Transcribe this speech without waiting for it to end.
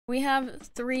We have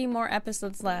 3 more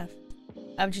episodes left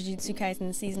of Jujutsu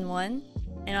Kaisen Season 1,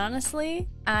 and honestly,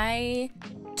 I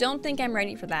don't think I'm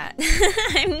ready for that.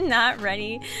 I'm not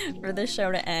ready for this show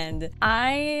to end.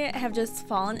 I have just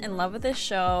fallen in love with this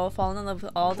show, fallen in love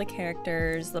with all the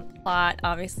characters. The plot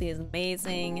obviously is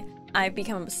amazing. I've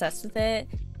become obsessed with it,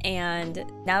 and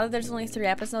now that there's only 3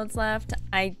 episodes left,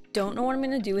 I don't know what I'm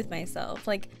gonna do with myself.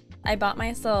 Like, I bought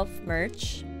myself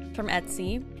merch from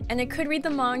Etsy, and I could read the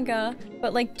manga,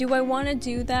 but like, do I want to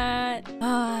do that?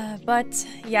 But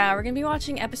yeah, we're gonna be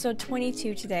watching episode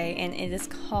 22 today, and it is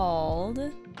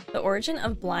called The Origin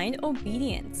of Blind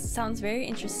Obedience. Sounds very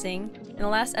interesting. In the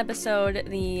last episode,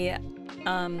 the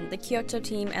Kyoto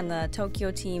team and the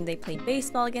Tokyo team, they played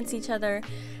baseball against each other.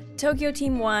 Tokyo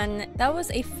team won. That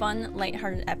was a fun,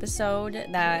 lighthearted episode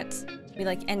that we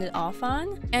like ended off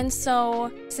on. And so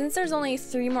since there's only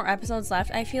 3 more episodes left,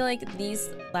 I feel like these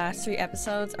last 3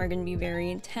 episodes are going to be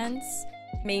very intense,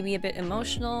 maybe a bit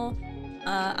emotional.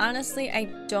 Honestly, I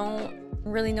don't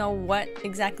really know what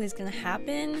exactly is going to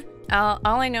happen.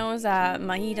 All I know is that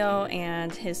Mahito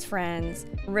and his friends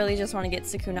really just want to get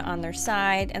Sukuna on their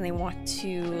side, and they want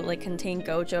to like contain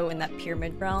Gojo in that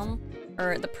pyramid realm,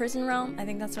 or the prison realm, I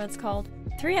think that's what it's called.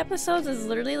 3 episodes is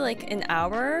literally like an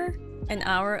hour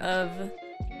of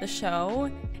the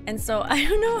show, and so I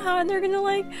don't know how they're gonna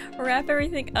like wrap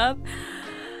everything up.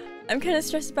 I'm kind of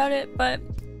stressed about it, but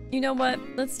you know what?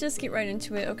 Let's just get right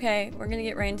into it, okay? We're gonna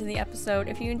get right into the episode.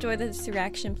 If you enjoyed this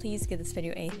reaction, please give this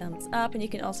video a thumbs up, and you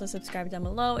can also subscribe down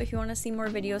below if you want to see more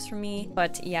videos from me.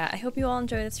 But yeah, I hope you all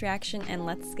enjoy this reaction, and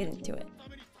let's get into it.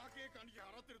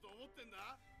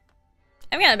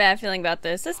 I've got a bad feeling about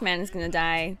this. This man is gonna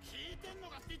die.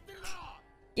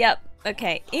 Yep.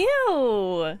 Okay.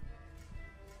 Ew!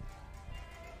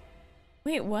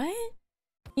 Wait, what?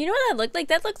 You know what that looked like?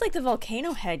 That looked like the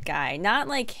Volcano Head guy. Not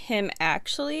like him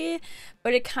actually,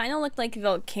 but it kind of looked like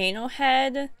Volcano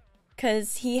Head,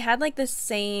 because he had like the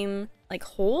same, like,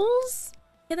 holes?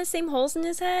 He had the same holes in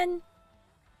his head?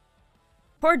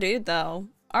 Poor dude, though.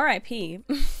 R.I.P.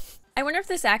 I wonder if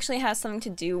this actually has something to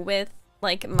do with,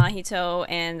 like, Mahito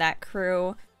and that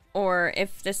crew, or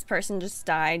if this person just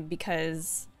died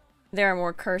because there are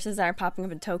more curses that are popping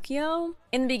up in Tokyo.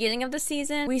 In the beginning of the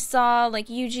season, we saw like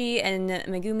Yuji and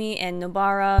Megumi and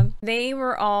Nobara. They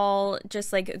were all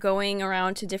just like going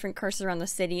around to different curses around the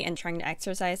city and trying to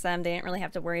exorcise them. They didn't really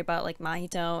have to worry about like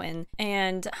Mahito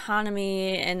and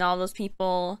Hanami and all those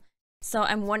people. So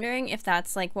I'm wondering if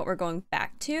that's like what we're going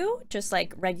back to, just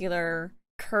like regular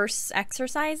curse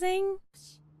exorcising.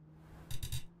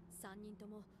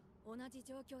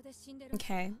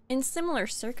 Okay. In similar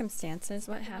circumstances,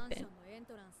 what happened?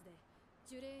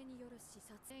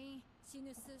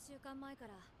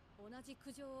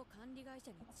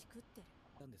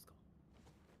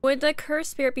 Would the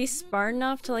cursed spirit be smart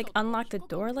enough to like unlock the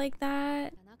door like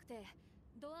that?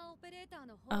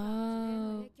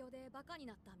 Oh.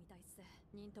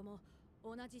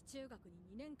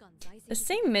 The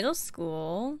same middle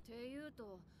school?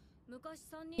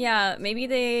 Yeah, maybe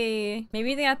they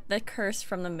got the curse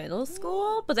from the middle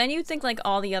school, but then you'd think like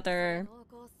all the other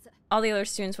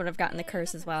students would have gotten the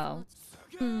curse as well.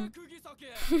 The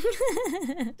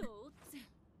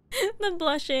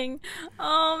blushing.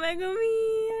 Oh,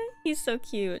 Megumi. He's so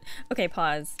cute. Okay,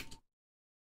 pause.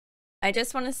 I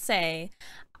just want to say,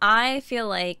 I feel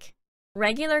like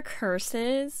regular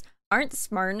curses aren't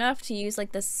smart enough to use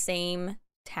like the same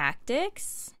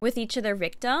tactics with each of their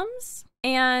victims.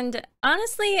 And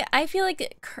honestly, I feel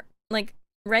like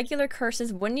regular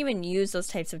curses wouldn't even use those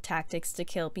types of tactics to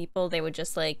kill people. They would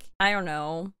just like, I don't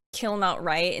know, kill them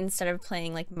outright instead of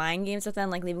playing like mind games with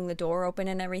them, like leaving the door open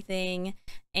and everything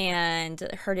and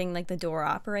hurting like the door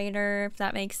operator, if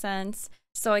that makes sense.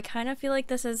 So I kind of feel like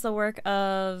this is the work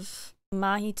of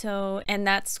Mahito and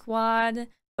that squad,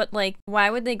 but like,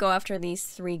 why would they go after these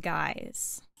 3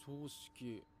 guys?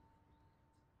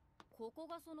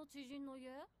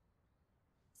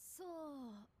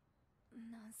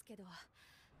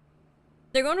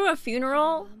 They're going to a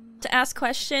funeral to ask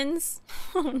questions?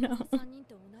 Oh no.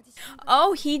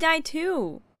 Oh, he died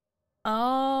too.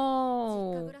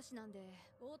 Oh.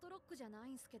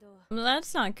 Well,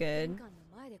 that's not good.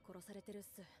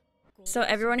 So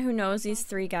everyone who knows these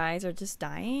 3 guys are just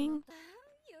dying?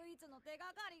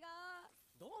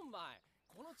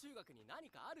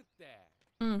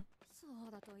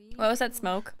 What was that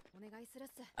smoke?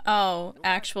 Oh,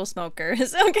 actual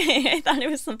smokers. Okay, I thought it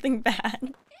was something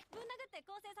bad.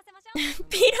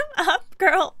 Beat him up,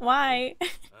 girl. Why?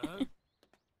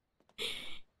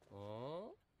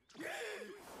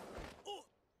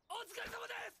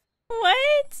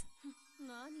 What?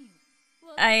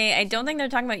 I don't think they're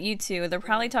talking about you two. They're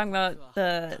probably talking about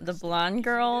the blonde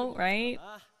girl, right?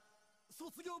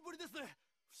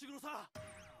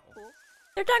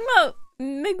 They're talking about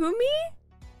Megumi?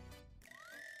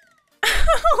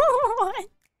 What?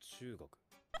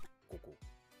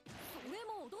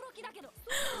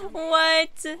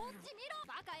 What?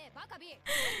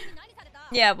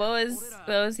 Yeah, what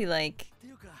was he like?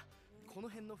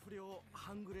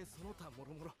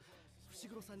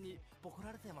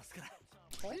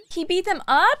 He beat them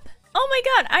up? Oh my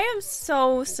god, I am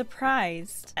so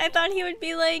surprised. I thought he would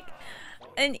be like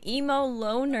an emo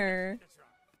loner.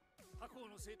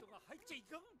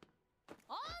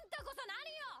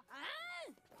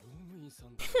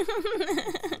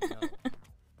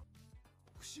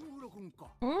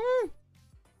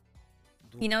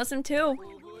 He knows him too.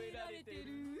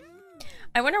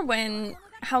 I wonder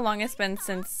how long it's been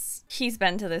since he's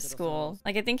been to this school.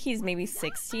 Like, I think he's maybe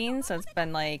 16, so it's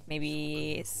been like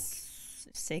maybe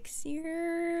 6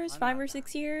 years? 5 or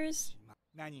 6 years?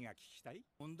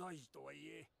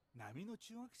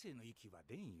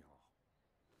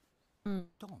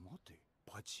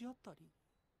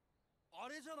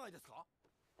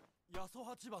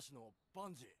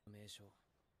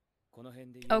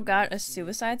 Oh god, a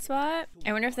suicide spot?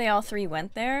 I wonder if they all three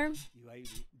went there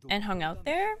and hung out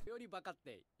there?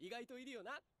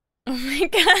 Oh my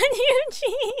god,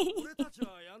 Yuji!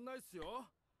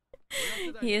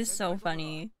 He is so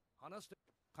funny.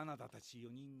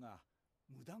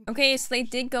 Okay, so they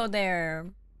did go there.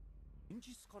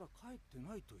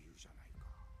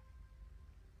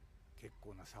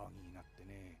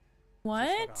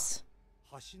 What?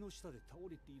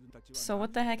 So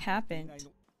what the heck happened?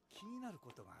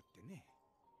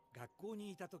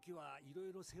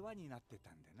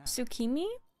 Tsukimi?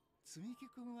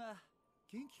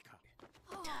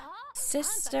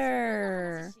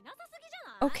 Sister!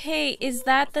 Okay, is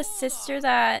that the sister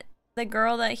that the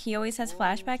girl that he always has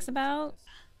flashbacks about?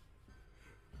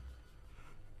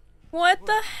 What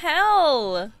the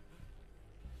hell?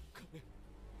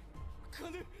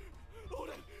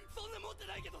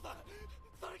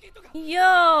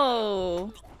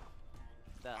 Yo!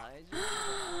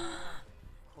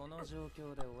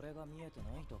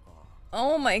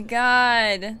 Oh my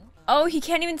god. Oh, he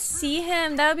can't even see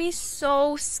him. That would be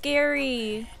so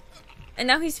scary. And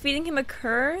now he's feeding him a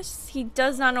curse? He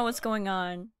does not know what's going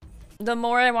on. The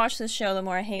more I watch this show, the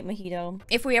more I hate Mojito.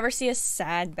 If we ever see a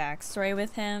sad backstory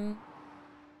with him,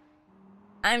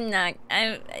 I'm not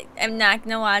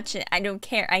gonna watch it. I don't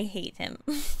care. I hate him.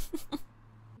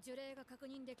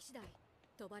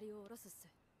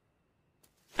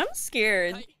 I'm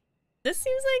scared. This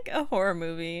seems like a horror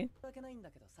movie.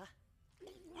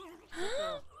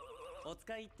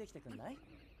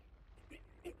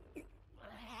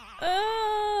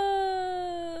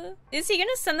 Is he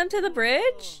gonna send them to the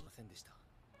bridge?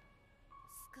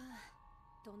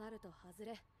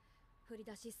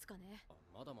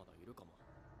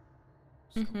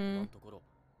 Mm-hmm.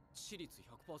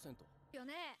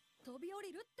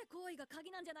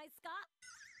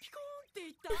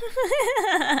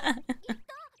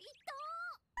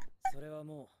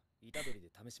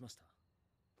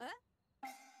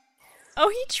 Oh,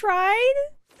 he tried?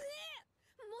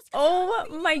 Oh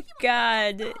my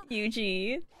god,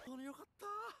 Yuji.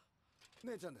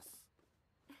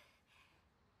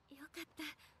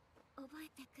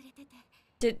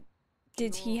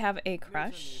 Did he have a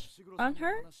crush on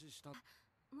her?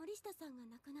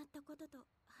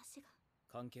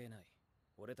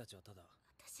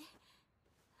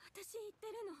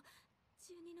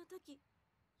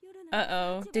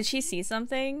 Uh-oh. Did she see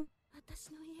something?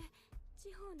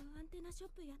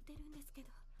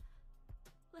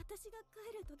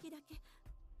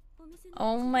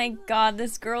 Oh my god,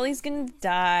 this girl is gonna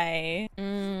die.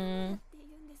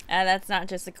 That's not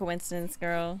just a coincidence,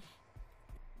 girl.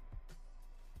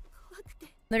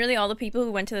 Literally all the people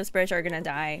who went to this bridge are gonna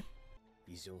die.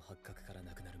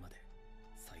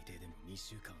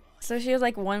 So she has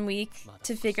like 1 week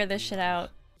to figure this shit out.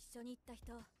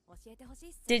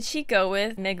 Did she go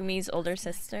with Megumi's older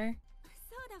sister?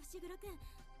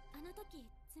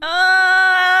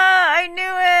 Ah, I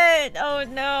knew it! Oh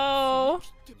no!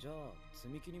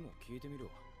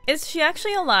 Is she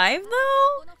actually alive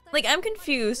though? Like, I'm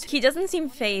confused. He doesn't seem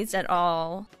phased at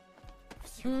all.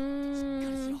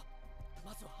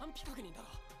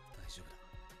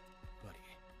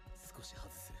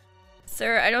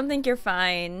 Sir, I don't think you're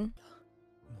fine.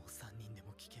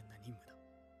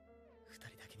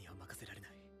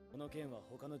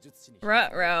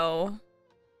 Ruh-roh.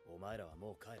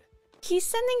 He's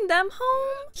sending them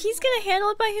home? He's gonna handle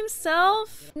it by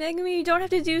himself? Megumi, you don't have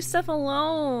to do stuff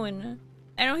alone.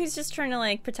 I know he's just trying to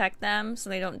like protect them so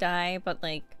they don't die, but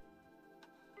like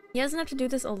he doesn't have to do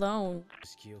this alone.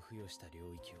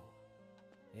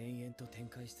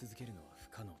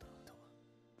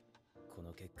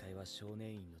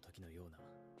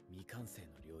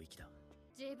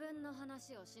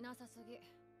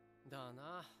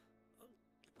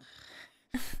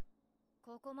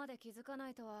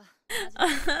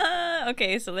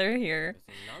 Okay, so they're here.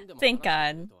 Thank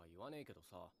God.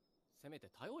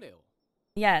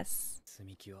 Yes.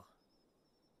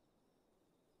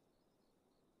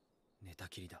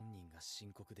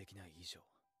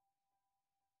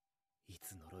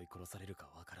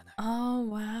 Oh,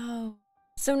 wow.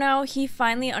 So now he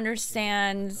finally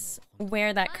understands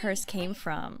where that curse came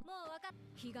from.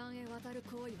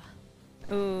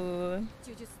 Ooh.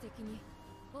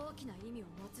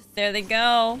 There they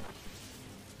go.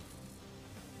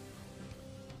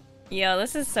 Yo,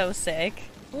 this is so sick.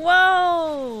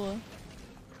 Whoa!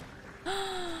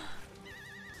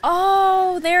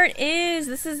 Oh, there it is.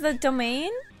 This is the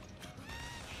domain?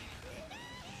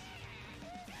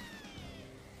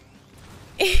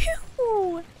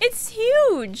 Ew! It's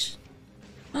huge!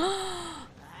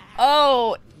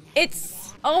 Oh,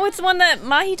 it's one that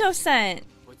Mahito sent.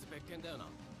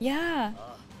 Yeah.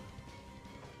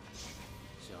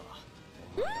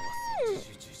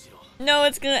 No,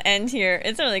 it's gonna end here.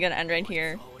 It's really gonna end right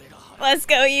here. Let's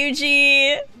go,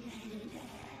 Yuji!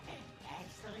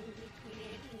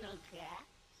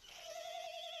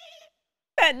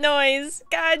 That noise!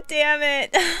 God damn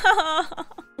it!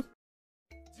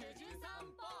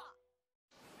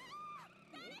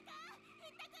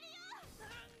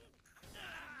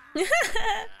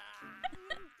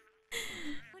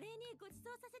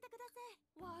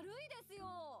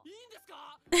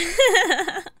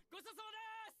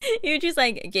 Yuji's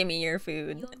like, give me your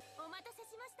food.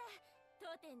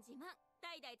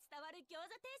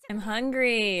 I'm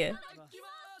hungry. Oh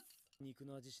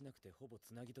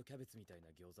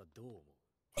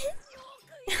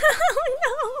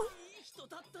no!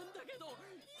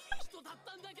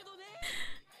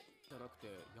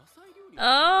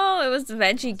 Oh, it was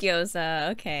veggie gyoza.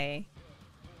 Okay.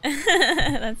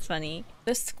 That's funny.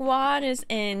 The squad is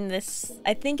in this,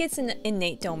 I think it's an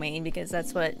innate domain because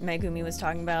that's what Megumi was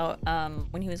talking about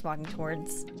when he was walking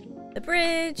towards the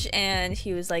bridge, and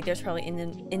he was like, there's probably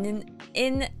an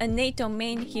innate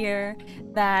domain here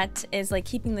that is like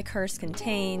keeping the curse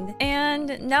contained.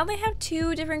 And now they have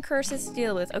two different curses to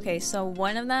deal with. Okay, so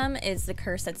one of them is the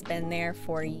curse that's been there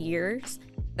for years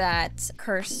that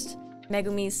cursed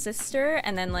Megumi's sister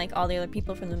and then like all the other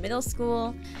people from the middle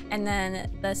school. And then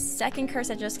the second curse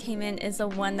that just came in is the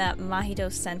one that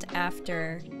Mahito sent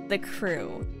after the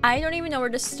crew. I don't even know where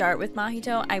to start with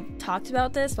Mahito. I talked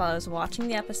about this while I was watching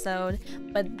the episode,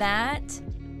 but that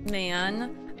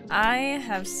man, I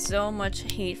have so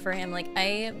much hate for him. Like,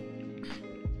 I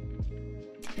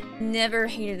never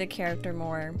hated a character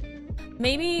more.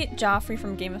 Maybe Joffrey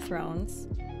from Game of Thrones.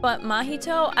 But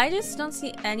Mahito, I just don't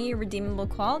see any redeemable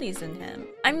qualities in him.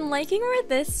 I'm liking where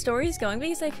this story is going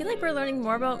because I feel like we're learning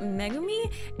more about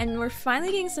Megumi and we're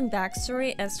finally getting some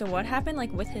backstory as to what happened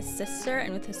like with his sister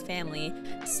and with his family.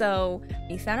 So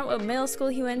we found out what middle school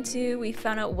he went to, we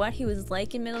found out what he was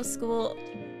like in middle school.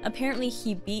 Apparently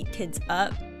he beat kids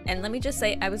up, and let me just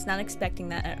say I was not expecting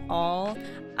that at all.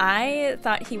 I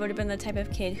thought he would have been the type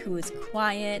of kid who was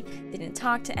quiet, didn't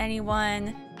talk to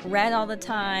anyone, read all the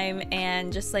time,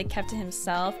 and just like kept to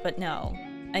himself, but no.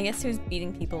 I guess he was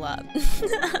beating people up.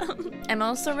 I'm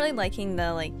also really liking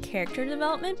the like character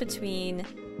development between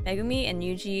Megumi and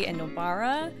Yuji and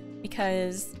Nobara,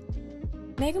 because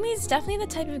Megumi is definitely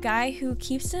the type of guy who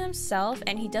keeps to himself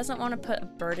and he doesn't want to put a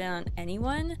burden on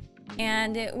anyone.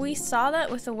 And we saw that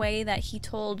with the way that he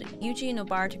told Yuji and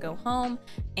Nobara to go home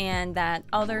and that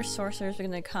other sorcerers were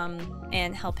going to come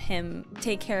and help him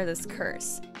take care of this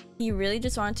curse. He really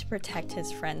just wanted to protect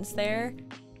his friends there,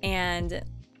 and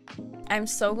I'm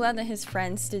so glad that his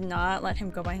friends did not let him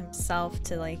go by himself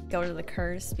to like go to the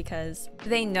curse, because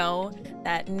they know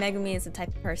that Megumi is the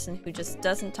type of person who just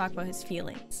doesn't talk about his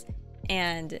feelings.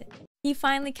 And he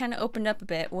finally kind of opened up a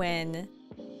bit when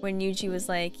Yuji was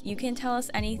like, you can tell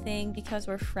us anything because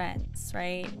we're friends,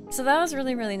 right? So that was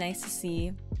really, really nice to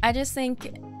see. I just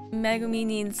think Megumi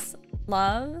needs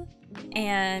love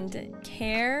and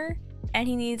care, and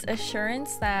he needs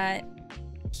assurance that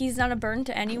he's not a burden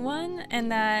to anyone and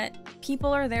that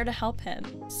people are there to help him.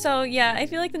 So yeah, I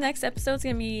feel like the next episode's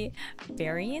gonna be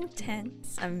very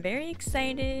intense. I'm very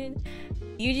excited.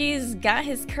 Yuji's got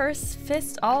his curse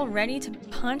fist all ready to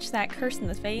punch that curse in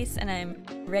the face, and I'm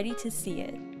ready to see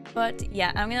it. But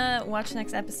yeah, I'm gonna watch the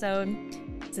next episode.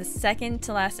 It's the second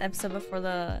to last episode before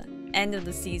the end of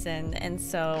the season, and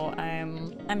so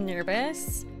I'm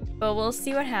nervous, but we'll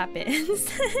see what happens.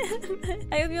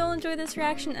 I hope you all enjoyed this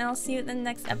reaction, and I'll see you in the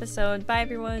next episode. Bye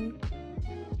everyone!